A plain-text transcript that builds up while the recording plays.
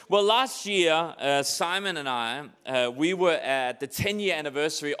Well, last year, Simon and I, we were at the 10-year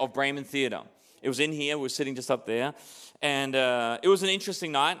anniversary of Bremen Theater. It was in here. We were sitting just up there. And it was an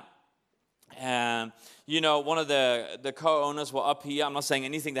interesting night. One of the co-owners were up here. I'm not saying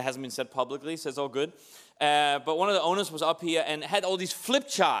anything that hasn't been said publicly, so it's all good. But one of the owners was up here and had all these flip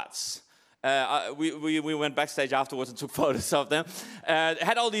charts. We went backstage afterwards and took photos of them.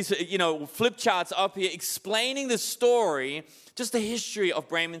 Had all these, flip charts up here explaining the story, just the history of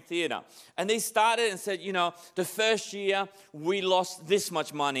Bremen Theater. And they started and said, the first year we lost this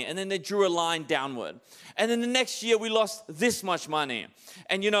much money. And then they drew a line downward. And then the next year we lost this much money.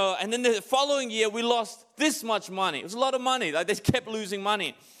 And, and then the following year we lost this much money. It was a lot of money. Like they kept losing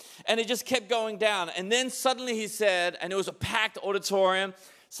money. And it just kept going down. And then suddenly he said, and it was a packed auditorium,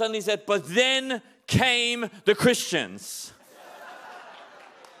 suddenly he said, but then came the Christians.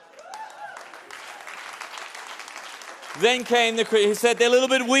 Then came the Christians. He said, they're a little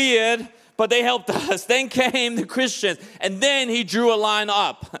bit weird, but they helped us. Then came the Christians. And then he drew a line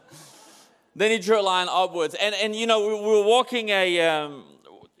up. Then he drew a line upwards. And we were walking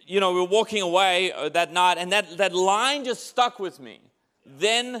we were walking away that night, and that line just stuck with me.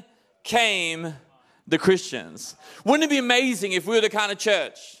 Then came the Christians. Wouldn't it be amazing if we were the kind of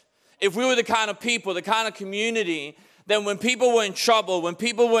church, if we were the kind of people, the kind of community that when people were in trouble, when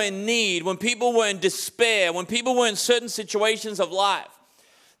people were in need, when people were in despair, when people were in certain situations of life,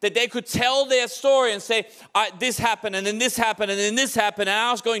 that they could tell their story and say, this happened, and then this happened, and then this happened, and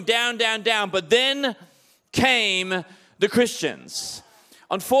I was going down, down, down. But then came the Christians.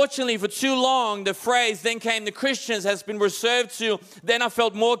 Unfortunately, for too long, the phrase, then came the Christians, has been reserved to, then I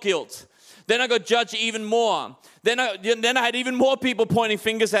felt more guilt. Then I got judged even more. Then I had even more people pointing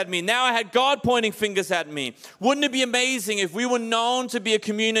fingers at me. Now I had God pointing fingers at me. Wouldn't it be amazing if we were known to be a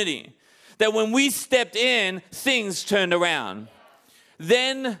community that when we stepped in, things turned around?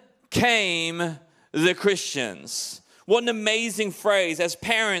 Then came the Christians. What an amazing phrase. As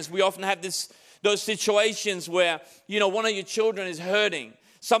parents, we often have those situations where, one of your children is hurting.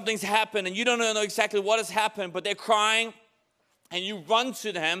 Something's happened and you don't know exactly what has happened, but they're crying and you run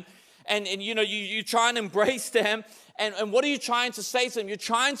to them. And you try and embrace them. And what are you trying to say to them? You're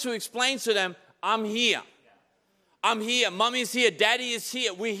trying to explain to them, I'm here. I'm here. Mommy's here. Daddy is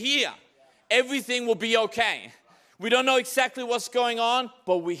here. We're here. Everything will be okay. We don't know exactly what's going on,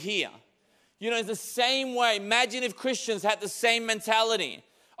 but we're here. It's the same way. Imagine if Christians had the same mentality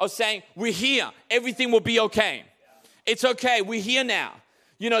of saying, we're here. Everything will be okay. It's okay. We're here now.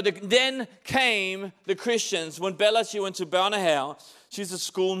 Then came the Christians. When Bella, she went to Børnehave. She's at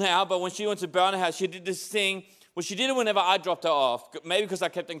school now, but when she went to Børnehave, she did this thing. Well, she did it whenever I dropped her off, maybe because I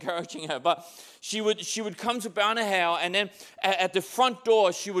kept encouraging her. But she would come to Børnehave, and then at the front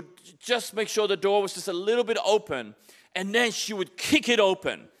door, she would just make sure the door was just a little bit open, and then she would kick it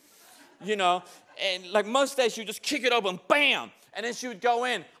open, And like most days, she would just kick it open, bam, and then she would go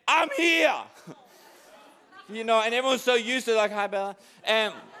in. I'm here, and everyone's so used to like, hi, Bella,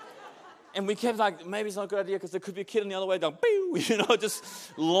 and we kept like, maybe it's not a good idea because there could be a kid on the other way going,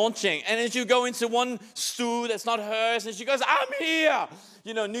 just launching. And then she would go into one stool that's not hers, and she goes, I'm here.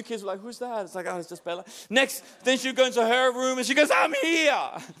 New kids were like, who's that? It's like, oh, it's just Bella. Next, then she would go into her room, and she goes, I'm here.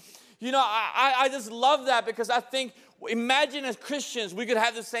 I just love that because I think, imagine as Christians, we could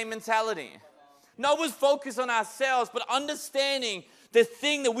have the same mentality. Not always focus on ourselves, but understanding the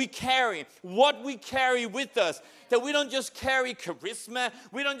thing that we carry, what we carry with us, that we don't just carry charisma,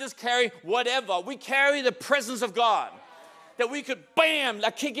 we don't just carry whatever, we carry the presence of God. That we could, bam,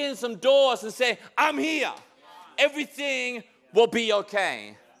 like kick in some doors and say, I'm here. Everything will be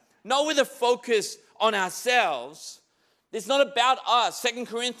okay. Not with a focus on ourselves. It's not about us. 2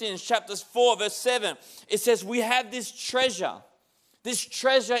 Corinthians chapter 4, verse 7, it says we have this treasure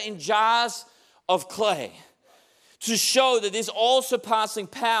in jars of clay, to show that this all-surpassing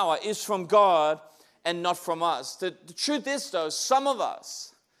power is from God and not from us. The truth is, though, some of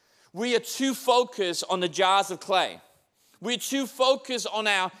us, we are too focused on the jars of clay. We're too focused on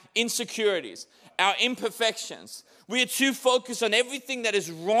our insecurities, our imperfections. We are too focused on everything that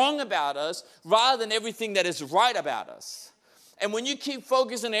is wrong about us rather than everything that is right about us. And when you keep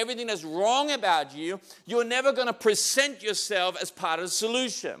focused on everything that's wrong about you, you're never going to present yourself as part of the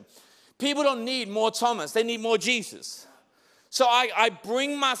solution. People don't need more Thomas. They need more Jesus. So I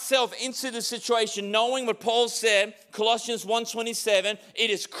bring myself into the situation knowing what Paul said, Colossians 1:27, it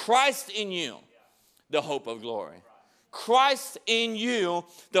is Christ in you, the hope of glory. Christ in you,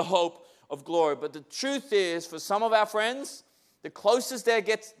 the hope of glory. But the truth is, for some of our friends, the closest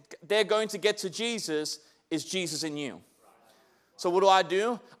they're going to get to Jesus is Jesus in you. So what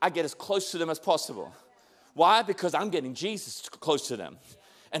do? I get as close to them as possible. Why? Because I'm getting Jesus close to them.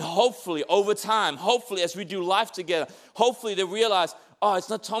 And hopefully, over time, hopefully as we do life together, hopefully they realize, oh, it's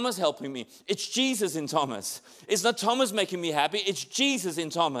not Thomas helping me. It's Jesus in Thomas. It's not Thomas making me happy. It's Jesus in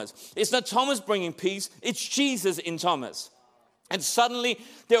Thomas. It's not Thomas bringing peace. It's Jesus in Thomas. And suddenly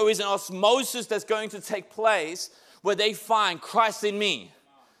there is an osmosis that's going to take place where they find Christ in me,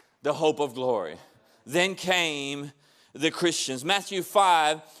 the hope of glory. Then came the Christians. Matthew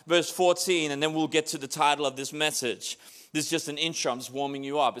 5, verse 14, and then we'll get to the title of this message. This is just an intro. I'm just warming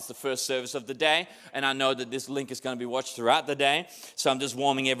you up. It's the first service of the day, and I know that this link is going to be watched throughout the day, so I'm just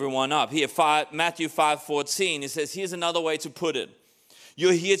warming everyone up. Here, Matthew 5:14, it says, here's another way to put it.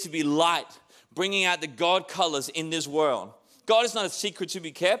 You're here to be light, bringing out the God colors in this world. God is not a secret to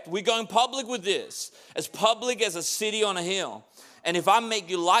be kept. We're going public with this, as public as a city on a hill. And if I make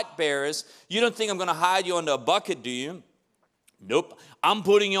you light bearers, you don't think I'm going to hide you under a bucket, do you? Nope. I'm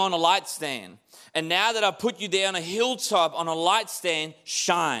putting you on a light stand. And now that I put you there on a hilltop, on a light stand,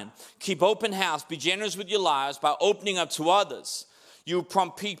 shine. Keep open house. Be generous with your lives by opening up to others. You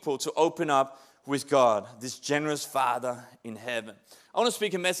prompt people to open up with God, this generous Father in heaven. I want to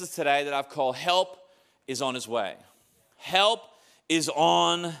speak a message today that I've called Help is on His way. Help is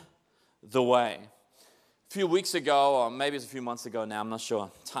on the way. A few weeks ago, or maybe it's a few months ago now, I'm not sure.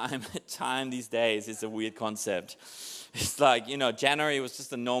 Time these days is a weird concept. It's like, January was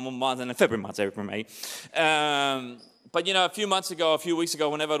just a normal month, and then February, March, April, May. But, a few weeks ago,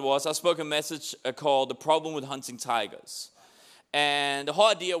 whenever it was, I spoke a message called The Problem with Hunting Tigers. And the whole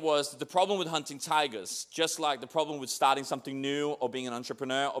idea was that the problem with hunting tigers, just like the problem with starting something new or being an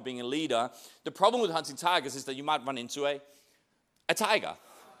entrepreneur or being a leader, the problem with hunting tigers is that you might run into a tiger.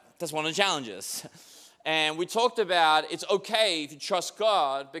 That's one of the challenges. And we talked about it's okay if you trust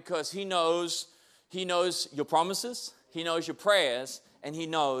God because He knows your promises, He knows your prayers, and He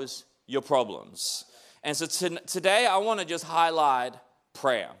knows your problems. And so today I want to just highlight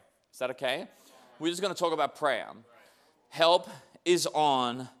prayer. Is that okay? We're just going to talk about prayer. Help is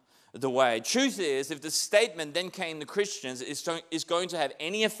on the way. Truth is, if the statement then came to Christians is going to have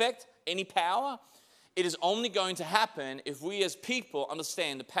any effect, any power, it is only going to happen if we as people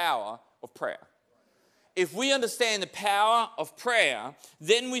understand the power of prayer. If we understand the power of prayer,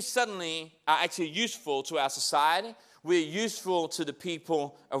 then we suddenly are actually useful to our society. We're useful to the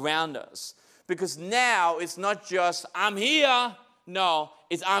people around us. Because now it's not just, I'm here. No,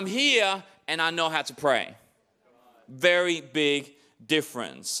 it's I'm here and I know how to pray. Very big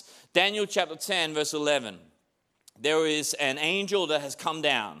difference. Daniel chapter 10, verse 11. There is an angel that has come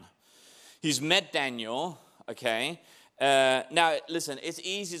down. He's met Daniel, okay? Now, listen, it's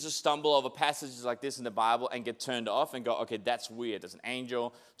easy to stumble over passages like this in the Bible and get turned off and go, okay, that's weird. There's an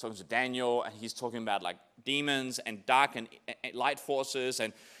angel talking to Daniel, and he's talking about like demons and dark and light forces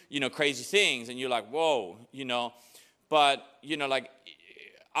and, crazy things. And you're like, whoa, But,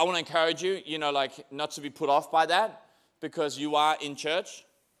 I want to encourage you, not to be put off by that because you are in church.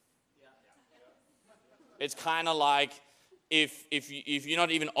 It's kind of like if you're not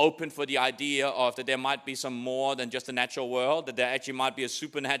even open for the idea of that there might be some more than just a natural world, that there actually might be a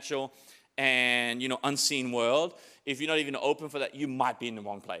supernatural and, unseen world. If you're not even open for that, you might be in the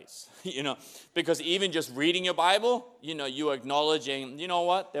wrong place, Because even just reading your Bible, you're acknowledging,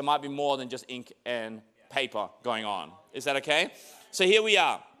 what? There might be more than just ink and paper going on. Is that okay? So here we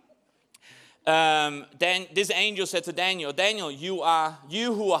are. Then this angel said to Daniel, Daniel, you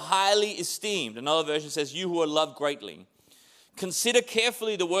who are highly esteemed. Another version says, you who are loved greatly. Consider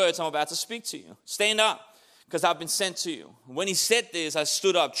carefully the words I'm about to speak to you. Stand up, because I've been sent to you. When he said this, I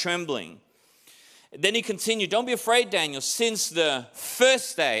stood up trembling. Then he continued, don't be afraid, Daniel, since the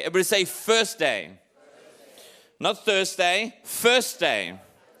first day. Everybody say first day. Not Thursday, first day.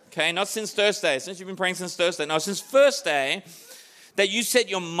 Okay, not since Thursday. Since you've been praying since Thursday. No, since first day that you set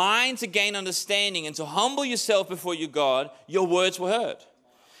your mind to gain understanding and to humble yourself before your God, your words were heard.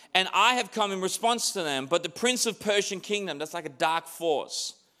 And I have come in response to them. But the prince of Persian kingdom, that's like a dark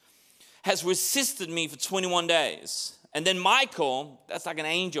force, has resisted me for 21 days. And then Michael, that's like an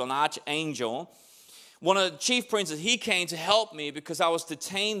angel, an archangel, one of the chief princes, he came to help me because I was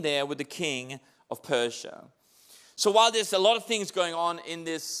detained there with the king of Persia. So while there's a lot of things going on in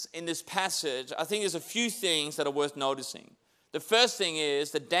this passage, I think there's a few things that are worth noticing. The first thing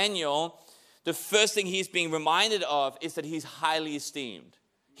is that Daniel, the first thing he's being reminded of is that he's highly esteemed.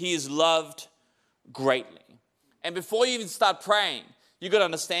 He is loved greatly. And before you even start praying, you got to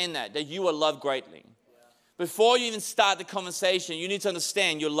understand that you are loved greatly. Before you even start the conversation, you need to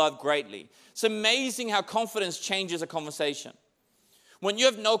understand you're loved greatly. It's amazing how confidence changes a conversation. When you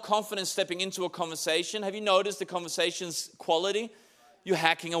have no confidence stepping into a conversation, have you noticed the conversation's quality? You're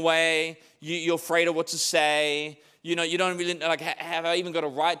hacking away, you're afraid of what to say, You know, you don't really, like, have I even got a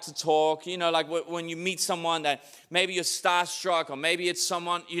right to talk? You know, like when you meet someone that maybe you're starstruck, or maybe it's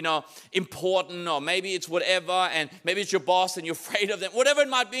someone, you know, important, or maybe it's whatever, and maybe it's your boss and you're afraid of them, whatever it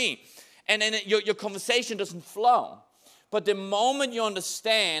might be. And then your conversation doesn't flow. But the moment you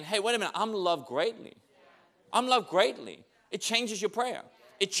understand, hey, wait a minute, I'm loved greatly. I'm loved greatly. It changes your prayer.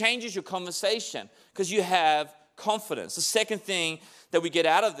 It changes your conversation because you have confidence. The second thing that we get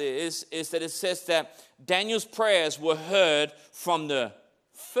out of this is that it says that Daniel's prayers were heard from the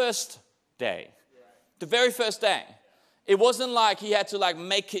first day. The very first day. It wasn't like he had to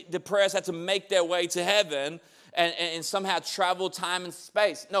the prayers had to make their way to heaven and somehow travel time and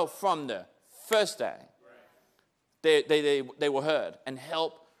space. No, from the first day. They were heard and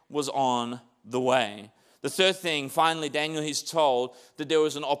help was on the way. The third thing, finally, Daniel is told that there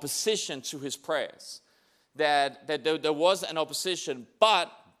was an opposition to his prayers. That there was an opposition,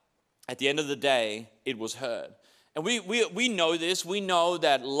 but at the end of the day, it was heard. And we know this. We know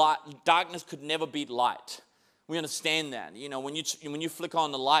that darkness could never beat light. We understand that. You know, when you flick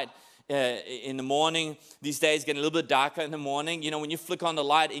on the light in the morning, these days getting a little bit darker in the morning, you know, when you flick on the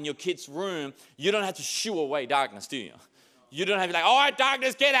light in your kid's room, you don't have to shoo away darkness, do you? You don't have to be like, all right,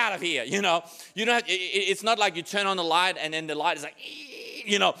 darkness, get out of here. You know, you don't have, it's not like you turn on the light and then the light is like,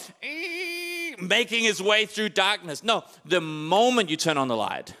 you know, making its way through darkness. No, the moment you turn on the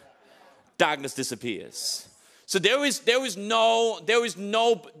light, darkness disappears. So there is no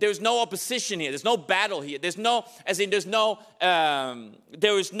opposition here. There's no battle here. There is no,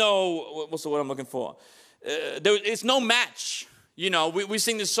 what's the word I'm looking for? It's no match. You know, we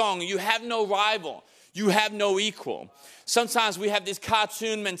sing this song, you have no rival. You have no equal. Sometimes we have this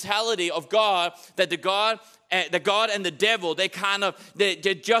cartoon mentality of God, that the God and the devil, they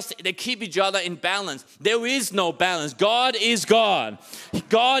keep each other in balance. There is no balance. God is God.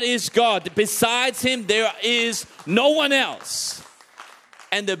 God is God. Besides him, there is no one else.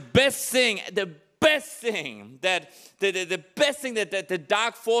 And the best thing that the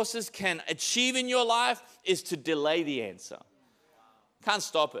dark forces can achieve in your life is to delay the answer. Can't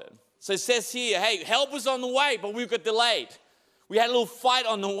stop it. So it says here, hey, help was on the way, but we got delayed. We had a little fight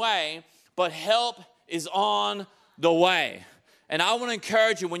on the way, but help is on the way. And I want to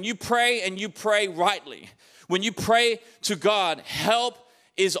encourage you, when you pray and you pray rightly, when you pray to God, help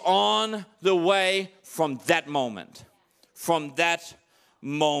is on the way from that moment. From that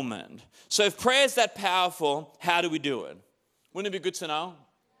moment. So if prayer is that powerful, how do we do it? Wouldn't it be good to know?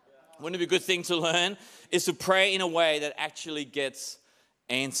 Wouldn't it be a good thing to learn? Is to pray in a way that actually gets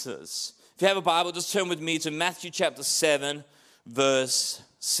answers. If you have a Bible, just turn with me to Matthew chapter 7, verse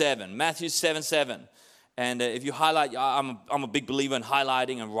 7. Matthew 7:7. And if you highlight, I'm a big believer in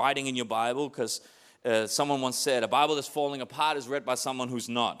highlighting and writing in your Bible, because someone once said, a Bible that's falling apart is read by someone who's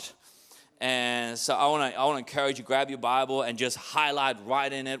not. And so I want to encourage you, grab your Bible and just highlight,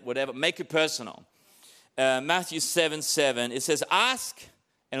 write in it, whatever. Make it personal. Matthew 7:7, it says, ask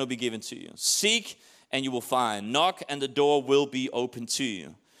and it will be given to you. Seek and you will find. Knock and the door will be open to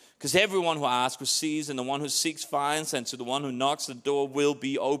you. Because everyone who asks receives, and the one who seeks finds, and to the one who knocks the door will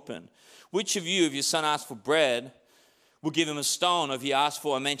be open. Which of you, if your son asks for bread, will give him a stone? Or if he asks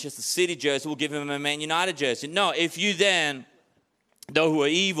for a Manchester City jersey, will give him a Man United jersey? No, if you then, though who are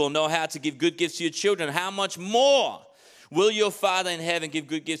evil, know how to give good gifts to your children, how much more will your Father in heaven give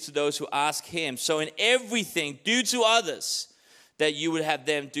good gifts to those who ask him? So in everything, do to others that you would have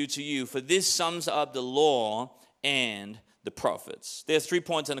them do to you. For this sums up the law and the prophets. There's 3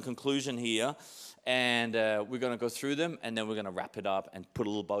 points and a conclusion here. And we're going to go through them. And then we're going to wrap it up and put a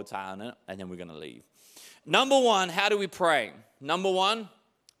little bow tie on it. And then we're going to leave. Number one, how do we pray? Number one,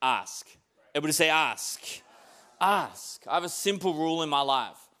 ask. Everybody say ask. Ask. I have a simple rule in my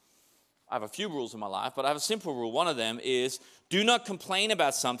life. I have a few rules in my life. But I have a simple rule. One of them is do not complain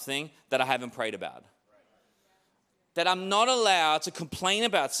about something that I haven't prayed about. That I'm not allowed to complain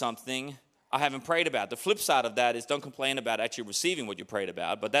about something I haven't prayed about. The flip side of that is don't complain about actually receiving what you prayed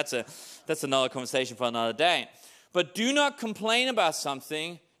about. But that's another conversation for another day. But do not complain about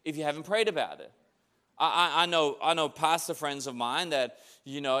something if you haven't prayed about it. I know pastor friends of mine that,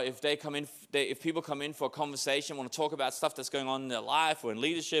 you know, if people come in for a conversation, want to talk about stuff that's going on in their life or in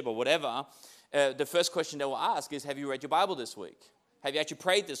leadership or whatever, the first question they will ask is, have you read your Bible this week? Have you actually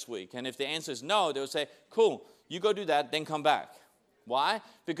prayed this week? And if the answer is no, they'll say, cool, you go do that, then come back. Why?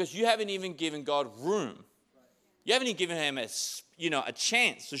 Because you haven't even given God room. You haven't even given him a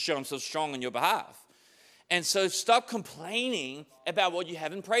chance to show himself strong on your behalf. And so stop complaining about what you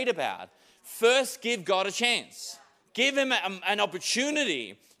haven't prayed about. First, give God a chance. Give him an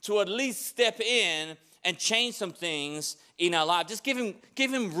opportunity to at least step in and change some things in our life. Just give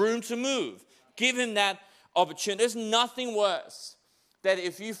him room to move. Give him that opportunity. There's nothing worse that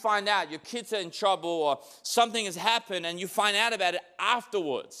if you find out your kids are in trouble or something has happened and you find out about it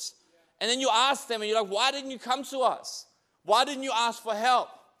afterwards. And then you ask them and you're like, why didn't you come to us? Why didn't you ask for help?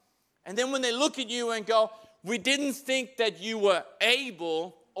 And then when they look at you and go, we didn't think that you were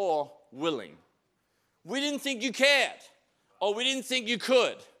able or willing. We didn't think you cared, or we didn't think you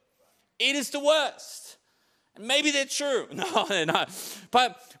could. It is the worst. And maybe they're true. No, they're not.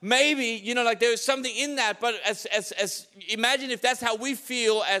 But maybe, like there's something in that. But as imagine if that's how we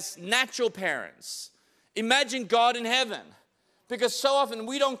feel as natural parents. Imagine God in heaven. Because so often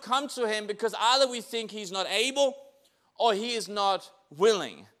we don't come to him because either we think he's not able or he is not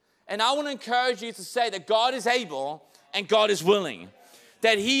willing. And I want to encourage you to say that God is able and God is willing.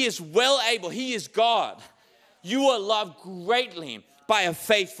 That he is well able. He is God. You are loved greatly by a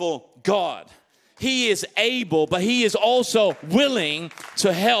faithful God. He is able, but he is also willing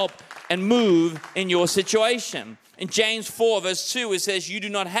to help and move in your situation. In James 4 verse 2, it says, you do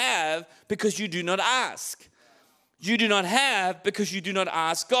not have because you do not ask. You do not have because you do not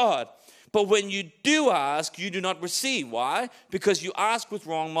ask God. But when you do ask, you do not receive. Why? Because you ask with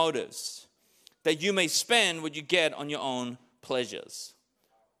wrong motives, that you may spend what you get on your own pleasures.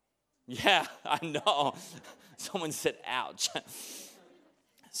 Yeah, I know. Someone said, ouch.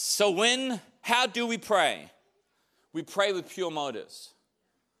 So how do we pray? We pray with pure motives.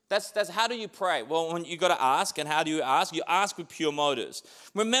 That's how do you pray? Well, when you got to ask, and how do you ask? You ask with pure motives.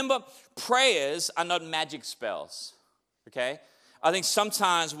 Remember, prayers are not magic spells, okay? I think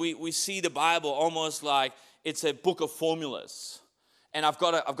sometimes we see the Bible almost like it's a book of formulas. And I've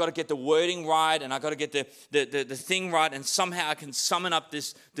got to get the wording right, and I've got to get the thing right, and somehow I can summon up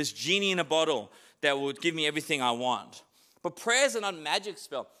this genie in a bottle that will give me everything I want. But prayers are not a magic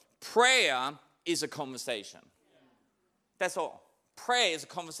spell. Prayer is a conversation. That's all. Prayer is a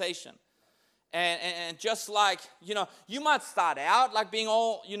conversation. And just like, you might start out like being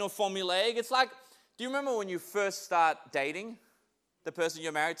all, formulaic. It's like, do you remember when you first start dating the person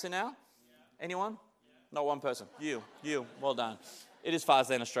you're married to now? Yeah. Anyone? Yeah. Not one person. You. Well done. It is Father's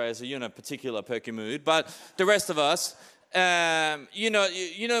Day in Australia, so you're in a particular perky mood. But the rest of us, when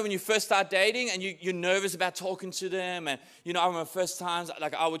you first start dating and you're nervous about talking to them. And, I remember first times,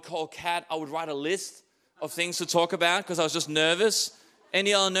 like I would call Kat, I would write a list of things to talk about because I was just nervous.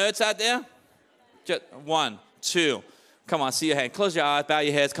 Any other nerds out there? Just 1, 2. Come on, see your hand. Close your eyes, bow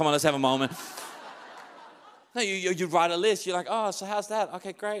your heads. Come on, let's have a moment. No, you write a list. You're like, oh, so how's that?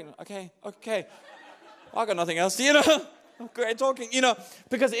 Okay, great. Okay. I got nothing else, Great talking,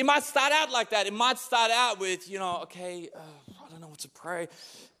 because it might start out like that. It might start out with, I don't know what to pray.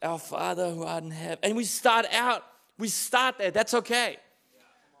 Our Father who art in heaven. And we start there. That's okay.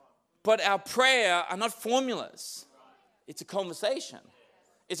 But our prayer are not formulas. It's a conversation.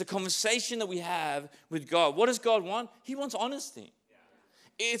 It's a conversation that we have with God. What does God want? He wants honesty.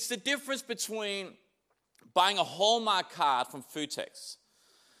 It's the difference between buying a Hallmark card from Foodtex.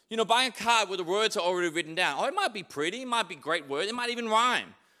 Buying a card where the words are already written down. Oh, it might be pretty. It might be great words. It might even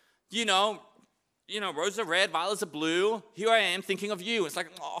rhyme. Roses are red, violets are blue. Here I am thinking of you. It's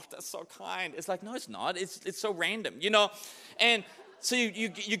like, oh, that's so kind. It's like, no, it's not. It's so random, And so you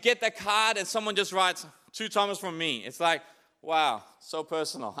get that card and someone just writes, to Thomas from me. It's like, wow, so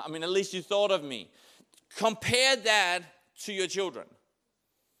personal. I mean, at least you thought of me. Compare that to your children.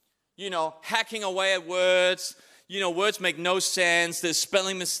 Hacking away at words. Words make no sense. There's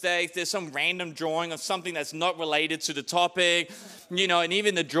spelling mistakes. There's some random drawing of something that's not related to the topic. And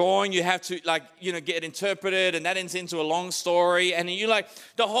even the drawing, you have to get interpreted, and that ends into a long story. And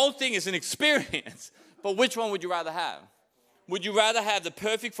the whole thing is an experience. But which one would you rather have? Would you rather have the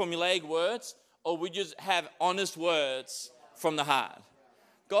perfect formulaic words, or would you just have honest words from the heart?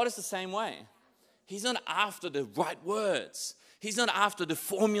 God is the same way. He's not after the right words. He's not after the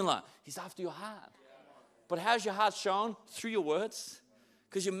formula. He's after your heart. But how's your heart shown? Through your words.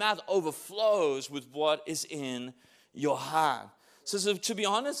 Because your mouth overflows with what is in your heart. So to be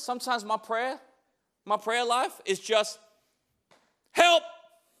honest, sometimes my prayer life is just, help.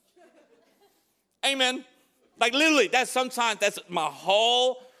 Amen. Like literally, that's my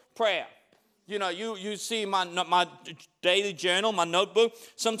whole prayer. You see my daily journal, my notebook.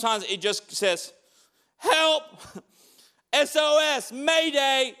 Sometimes it just says, help. SOS,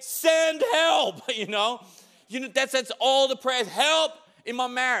 Mayday, send help, that's all the prayers. Help in my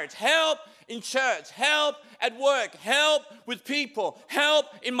marriage, help in church, help at work, help with people, help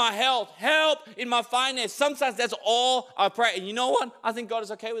in my health, help in my finance. Sometimes that's all I pray. And you know what? I think God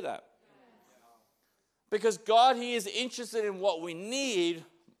is okay with that. Because God, He is interested in what we need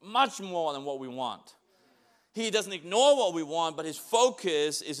much more than what we want. He doesn't ignore what we want, but His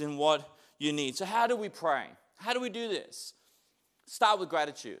focus is in what you need. So how do we pray? How do we do this? Start with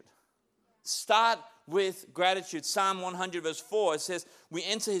gratitude. Start with gratitude. Psalm 100 verse 4, it says, we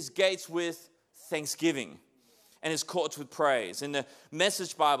enter his gates with thanksgiving and his courts with praise. In the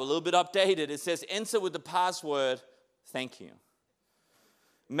Message Bible, a little bit updated, it says, enter with the password, thank you.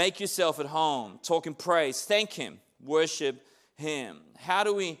 Make yourself at home. Talk in praise. Thank him. Worship him. How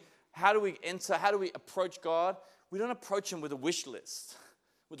do we enter? How do we approach God? We don't approach him with a wish list,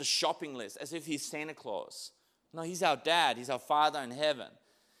 with a shopping list, as if he's Santa Claus. No, he's our dad. He's our Father in heaven.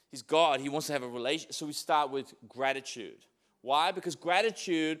 He's God. He wants to have a relationship. So we start with gratitude. Why? Because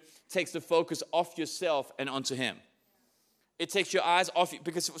gratitude takes the focus off yourself and onto him. It takes your eyes off you,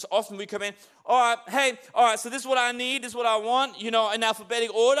 because often we come in, all right, so this is what I need, this is what I want, in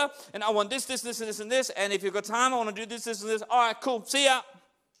alphabetic order, and I want this, and this, and if you've got time, I want to do this, and this. All right, cool, see ya.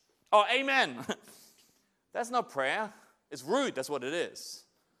 Oh, amen. That's not prayer. It's rude. That's what it is.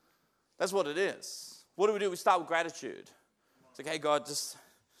 That's what it is. What do? We start with gratitude. It's like, hey, God, just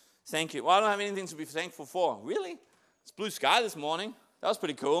thank you. Well, I don't have anything to be thankful for. Really? It's blue sky this morning. That was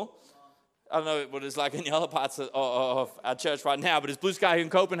pretty cool. I don't know what it's like in the other parts of our church right now, but it's blue sky here in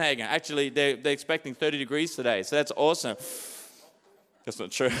Copenhagen. Actually, they're expecting 30 degrees today, so that's awesome. That's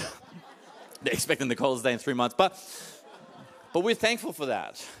not true. They're expecting the coldest day in 3 months, but we're thankful for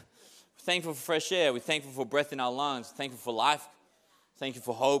that. We're thankful for fresh air. We're thankful for breath in our lungs. Thankful for life. Thank you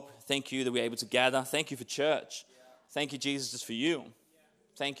for hope. Thank you that we're able to gather. Thank you for church. Thank you, Jesus, just for you.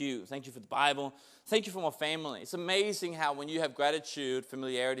 Thank you for the Bible. Thank you for my family. It's amazing how when you have gratitude,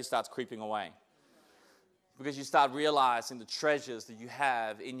 familiarity starts creeping away. Because you start realizing the treasures that you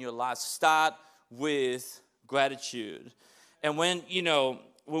have in your life. Start with gratitude. And when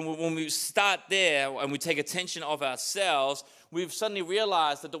we start there and we take attention of ourselves, we've suddenly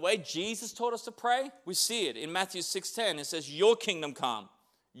realized that the way Jesus taught us to pray, we see it in Matthew 6:10. It says, your kingdom come,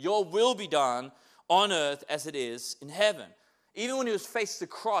 your will be done on earth as it is in heaven. Even when he was faced with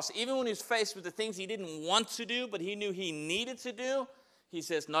the cross, even when he was faced with the things he didn't want to do, but he knew he needed to do, he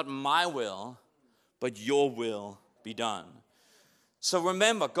says, not my will, but your will be done. So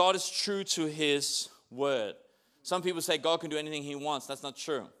remember, God is true to his word. Some people say God can do anything he wants. That's not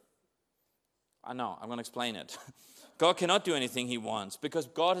true. I know, I'm going to explain it. God cannot do anything he wants because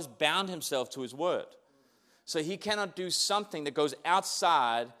God has bound himself to his word. So he cannot do something that goes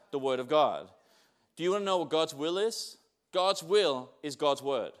outside the word of God. Do you want to know what God's will is? God's will is God's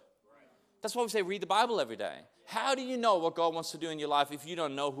word. That's why we say read the Bible every day. How do you know what God wants to do in your life if you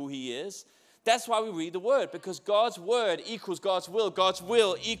don't know who he is? That's why we read the word, because God's word equals God's will. God's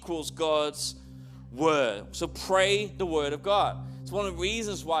will equals God's word. So pray the word of God. It's one of the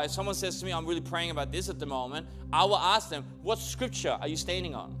reasons why if someone says to me, I'm really praying about this at the moment, I will ask them, what scripture are you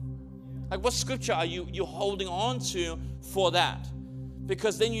standing on? Like what scripture are you holding on to for that?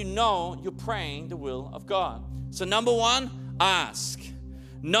 Because then you know you're praying the will of God. So number one, ask.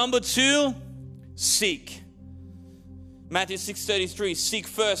 Number two, seek. Matthew 6:33, seek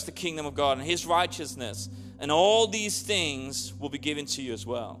first the kingdom of God and his righteousness, and all these things will be given to you as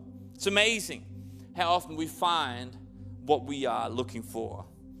well. It's amazing how often we find what we are looking for.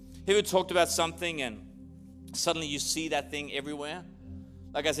 Have you ever talked about something and suddenly you see that thing everywhere?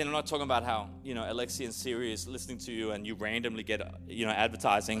 Like I said, I'm not talking about how, Alexia and Siri is listening to you and you randomly get,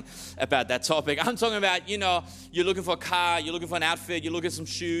 advertising about that topic. I'm talking about, you're looking for a car, you're looking for an outfit, you're looking for some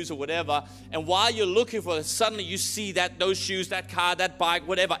shoes or whatever. And while you're looking for it, suddenly you see those shoes, that car, that bike,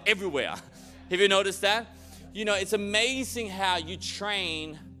 whatever, everywhere. Have you noticed that? It's amazing how you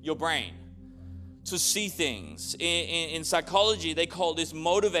train your brain to see things. In psychology, they call this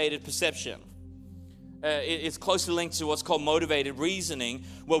motivated perception. It's closely linked to what's called motivated reasoning,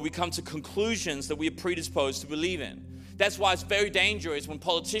 where we come to conclusions that we are predisposed to believe in. That's why it's very dangerous when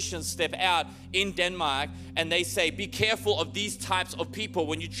politicians step out in Denmark and they say, be careful of these types of people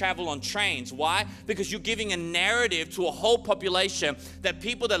when you travel on trains. Why? Because you're giving a narrative to a whole population that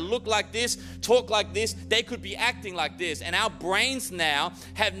people that look like this, talk like this, they could be acting like this. And our brains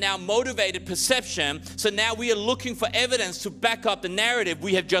have motivated perception. So now we are looking for evidence to back up the narrative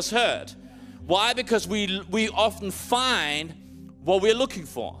we have just heard. Why? Because we often find what we're looking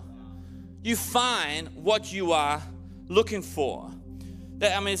for. You find what you are looking for.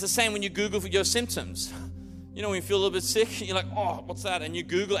 It's the same when you Google for your symptoms. When you feel a little bit sick, you're like, oh, what's that? And you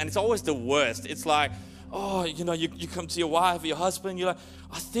Google, and it's always the worst. It's like, oh, you come to your wife or your husband, you're like,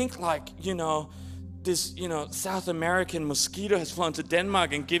 I think this, South American mosquito has flown to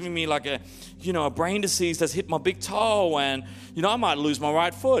Denmark and given me like a brain disease that's hit my big toe, and, I might lose my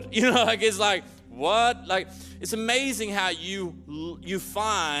right foot. It's like, what? Like, it's amazing how you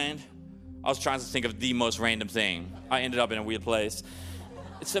find, I was trying to think of the most random thing. I ended up in a weird place.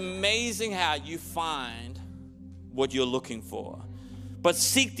 It's amazing how you find what you're looking for. But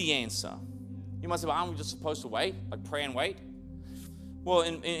seek the answer. You might say, well, aren't we just supposed to wait? Like pray and wait? Well,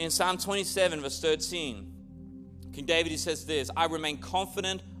 in Psalm 27, verse 13, King David, he says this, I remain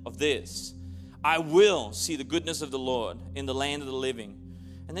confident of this. I will see the goodness of the Lord in the land of the living.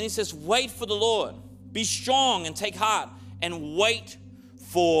 And then he says, wait for the Lord. Be strong and take heart and wait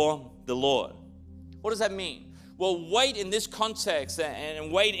for the Lord. What does that mean? Well, wait in this context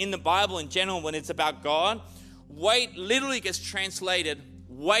and wait in the Bible in general when it's about God, wait literally gets translated,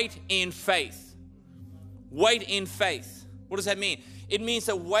 wait in faith. Wait in faith. What does that mean? It means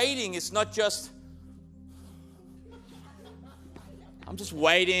that waiting is not just, I'm just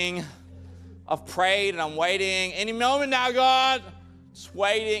waiting. I've prayed and I'm waiting. Any moment now, God. Just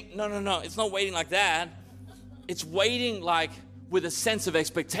waiting. No. It's not waiting like that. It's waiting like with a sense of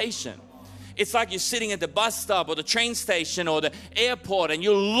expectation. It's like you're sitting at the bus stop or the train station or the airport and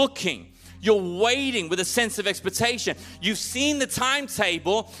you're looking. You're waiting with a sense of expectation. You've seen the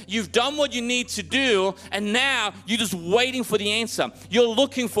timetable. You've done what you need to do. And now you're just waiting for the answer. You're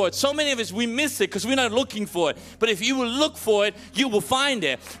looking for it. So many of us, we miss it because we're not looking for it. But if you will look for it, you will find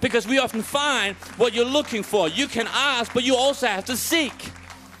it. Because we often find what you're looking for. You can ask, but you also have to seek.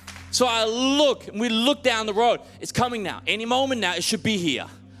 So we look down the road. It's coming now. Any moment now, it should be here.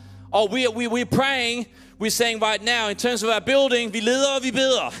 Oh, we're praying. We're saying right now, in terms of our building, vi leder og vi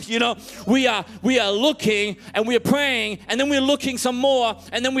beder. You know, we are looking and we are praying, and then we're looking some more,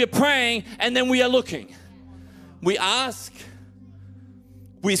 and then we are praying, and then we are looking. We ask,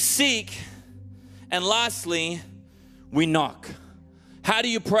 we seek, and lastly, we knock. How do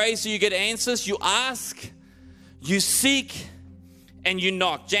you pray so you get answers? You ask, you seek, and you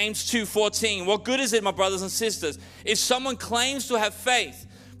knock. James 2:14. What good is it, my brothers and sisters, if someone claims to have faith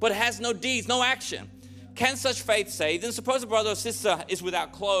but has no deeds, no action? Can such faith save? Then suppose a brother or sister is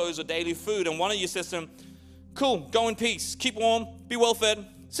without clothes or daily food, and one of you says to him, cool, go in peace, keep warm, be well fed,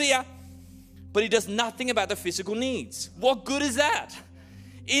 see ya. But he does nothing about the physical needs. What good is that?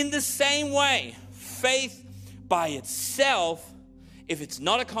 In the same way, faith by itself, if it's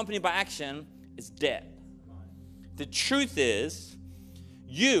not accompanied by action, is dead. The truth is,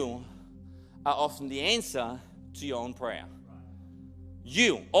 you are often the answer to your own prayer.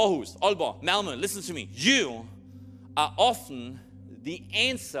 You, Aarhus, Aalborg, Malmö, listen to me. You are often the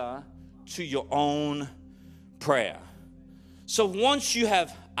answer to your own prayer. So once you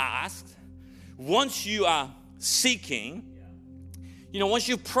have asked, once you are seeking, once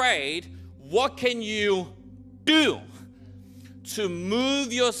you've prayed, what can you do to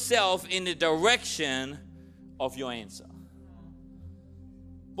move yourself in the direction of your answer?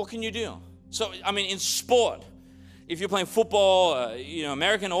 What can you do? So, in sport, if you're playing football,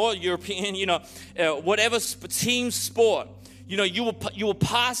 American or European, whatever team sport, you will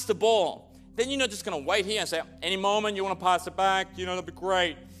pass the ball. Then you're not just going to wait here and say, any moment you want to pass it back, that'd be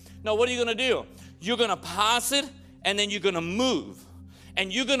great. No, what are you going to do? You're going to pass it, and then you're going to move.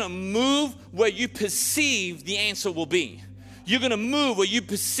 And you're going to move where you perceive the answer will be. You're going to move where you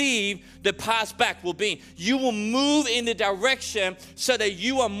perceive the pass back will be. You will move in the direction so that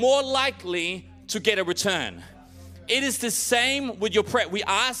you are more likely to get a return. It is the same with your prayer. We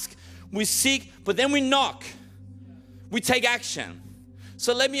ask, we seek, but then we knock. We take action.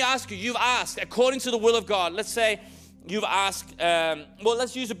 So let me ask you, you've asked according to the will of God. Let's say you've asked,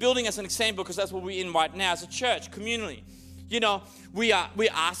 let's use a building as an example because that's what we're in right now as a church, community. We're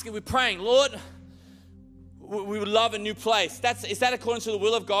asking, we're praying, Lord, we would love a new place. Is that according to the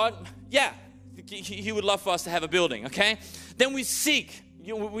will of God? Yeah, He would love for us to have a building, okay? Then we seek.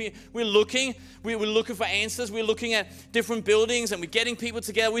 We're looking for answers. We're looking at different buildings and we're getting people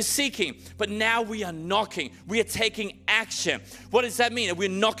together. We're seeking. But now we are knocking. We are taking action. What does that mean? We're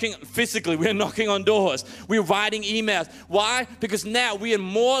knocking physically. We're knocking on doors. We're writing emails. Why? Because now we are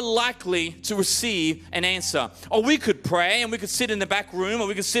more likely to receive an answer. Or we could pray and we could sit in the back room or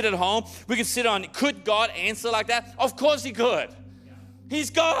we could sit at home. We could sit on, could God answer like that? Of course He could.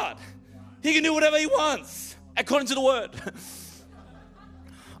 He's God. He can do whatever He wants according to the Word.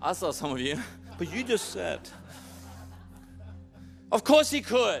 I saw some of you, but you just said. Of course He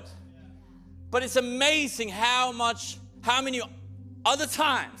could. But it's amazing how many other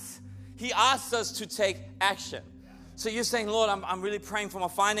times He asks us to take action. So you're saying, Lord, I'm really praying for my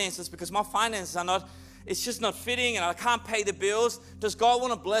finances because my finances are not, it's just not fitting and I can't pay the bills. Does God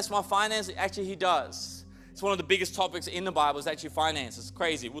want to bless my finances? Actually, He does. It's one of the biggest topics in the Bible is actually finances. It's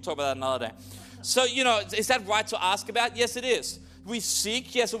crazy. We'll talk about that another day. So, is that right to ask about? Yes, it is. We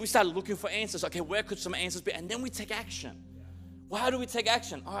seek, so we start looking for answers. Okay, where could some answers be? And then we take action. Well, how do we take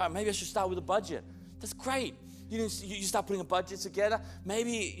action? All right, maybe I should start with a budget. That's great. you start putting a budget together.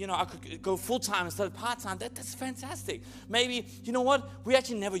 Maybe, I could go full-time instead of part-time. That's fantastic. Maybe, you know what? We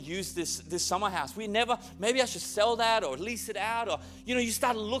actually never used this summer house. Maybe I should sell that or lease it out. Or, you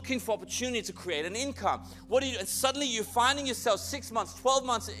start looking for opportunity to create an income. And suddenly you're finding yourself 6 months, 12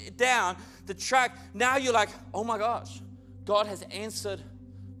 months down the track. Now you're like, oh my gosh, God has answered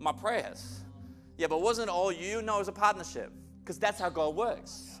my prayers. Yeah, but wasn't it all you? No, it was a partnership. Because that's how God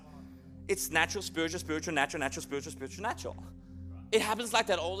works. It's natural, spiritual, spiritual, natural, natural, spiritual, spiritual, natural. It happens like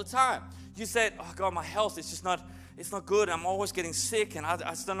that all the time. You said, oh God, my health is just not good. I'm always getting sick and I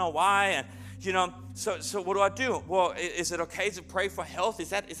just don't know why. And so what do I do? Well, is it okay to pray for health? Is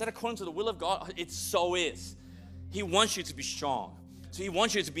that according to the will of God? It so is. He wants you to be strong. So he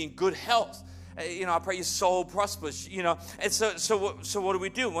wants you to be in good health. I pray your soul prospers, And so what do we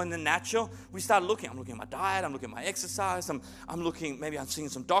do? When the natural, we start looking. I'm looking at my diet. I'm looking at my exercise. I'm looking, maybe I'm seeing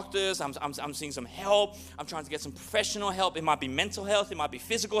some doctors. I'm seeing some help. I'm trying to get some professional help. It might be mental health. It might be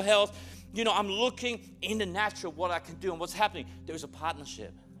physical health. I'm looking in the natural what I can do and what's happening. There's a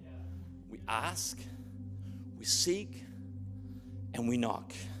partnership. We ask, we seek, and we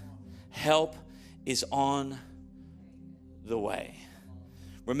knock. Help is on the way.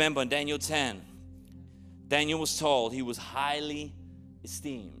 Remember in Daniel 10, Daniel was told he was highly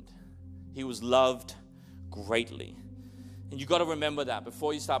esteemed. He was loved greatly. And you got to remember that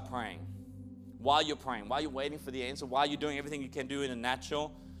before you start praying. While you're praying, while you're waiting for the answer, while you're doing everything you can do in the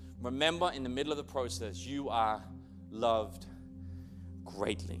natural, remember in the middle of the process, you are loved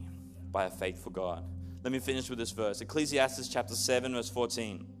greatly by a faithful God. Let me finish with this verse. Ecclesiastes chapter 7, verse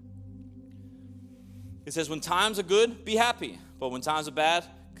 14. It says, when times are good, be happy. But when times are bad,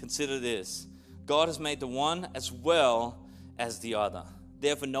 consider this. God has made the one as well as the other.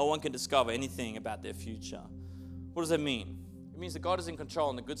 Therefore, no one can discover anything about their future. What does that mean? It means that God is in control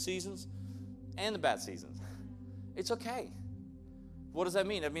in the good seasons and the bad seasons. It's okay. What does that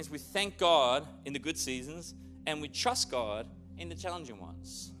mean? That means we thank God in the good seasons and we trust God in the challenging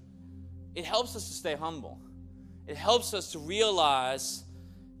ones. It helps us to stay humble. It helps us to realize,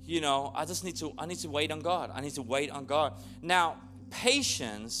 I need to wait on God. I need to wait on God. Now,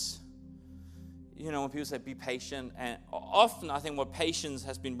 patience, when people say be patient, and often I think what patience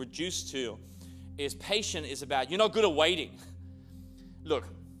has been reduced to is patience is about, you're not good at waiting. Look,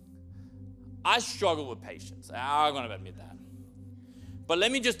 I struggle with patience. I'm going to admit that. But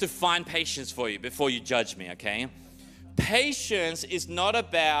let me just define patience for you before you judge me, okay? Patience is not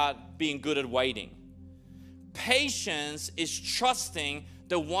about being good at waiting. Patience is trusting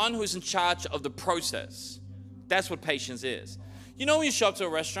the one who's in charge of the process. That's what patience is. When you show up to a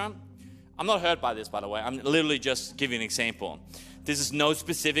restaurant, I'm not hurt by this, by the way. I'm literally just giving an example. This is no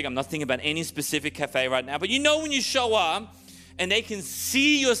specific. I'm not thinking about any specific cafe right now. But when you show up and they can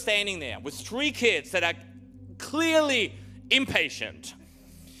see you're standing there with 3 kids that are clearly impatient.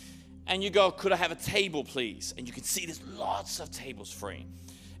 And you go, could I have a table, please? And you can see there's lots of tables free.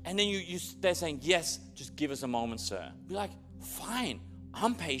 And then they're saying, yes, just give us a moment, sir. Be like, fine,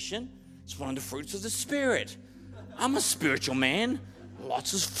 I'm patient. It's one of the fruits of the Spirit. I'm a spiritual man.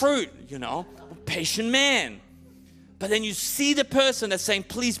 Lots of fruit, patient man. But then you see the person that's saying,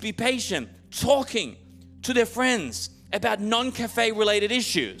 please be patient, talking to their friends about non-cafe related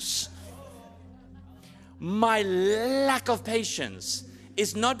issues. My lack of patience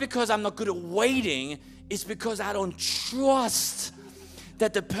is not because I'm not good at waiting, it's because I don't trust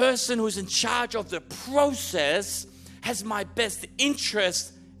that the person who's in charge of the process has my best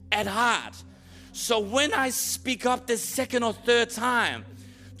interest at heart. So when I speak up the second or third time,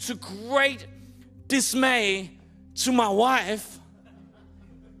 to great dismay to my wife,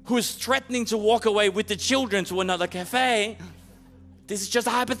 who is threatening to walk away with the children to another cafe, this is just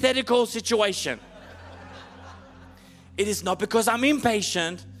a hypothetical situation. It is not because I'm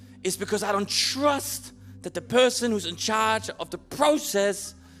impatient, it's because I don't trust that the person who's in charge of the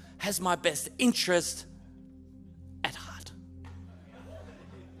process has my best interest at heart.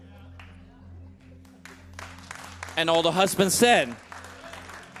 And all the husbands said,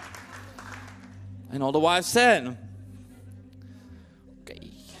 and all the wives said,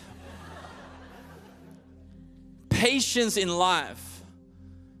 okay. Patience in life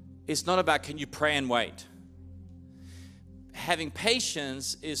is not about can you pray and wait. Having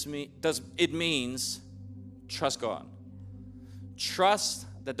patience means trust God. Trust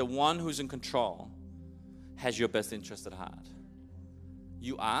that the one who's in control has your best interest at heart.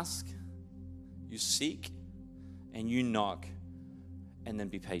 You ask, you seek, and you knock, and then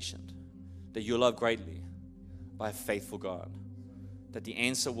be patient. That you're loved greatly by a faithful God. That the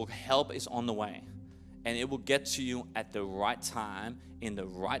answer help is on the way. And it will get to you at the right time, in the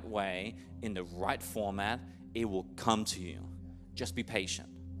right way, in the right format, it will come to you. Just be patient.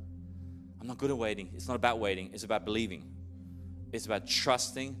 I'm not good at waiting. It's not about waiting. It's about believing. It's about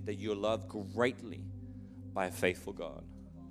trusting that you're loved greatly by a faithful God.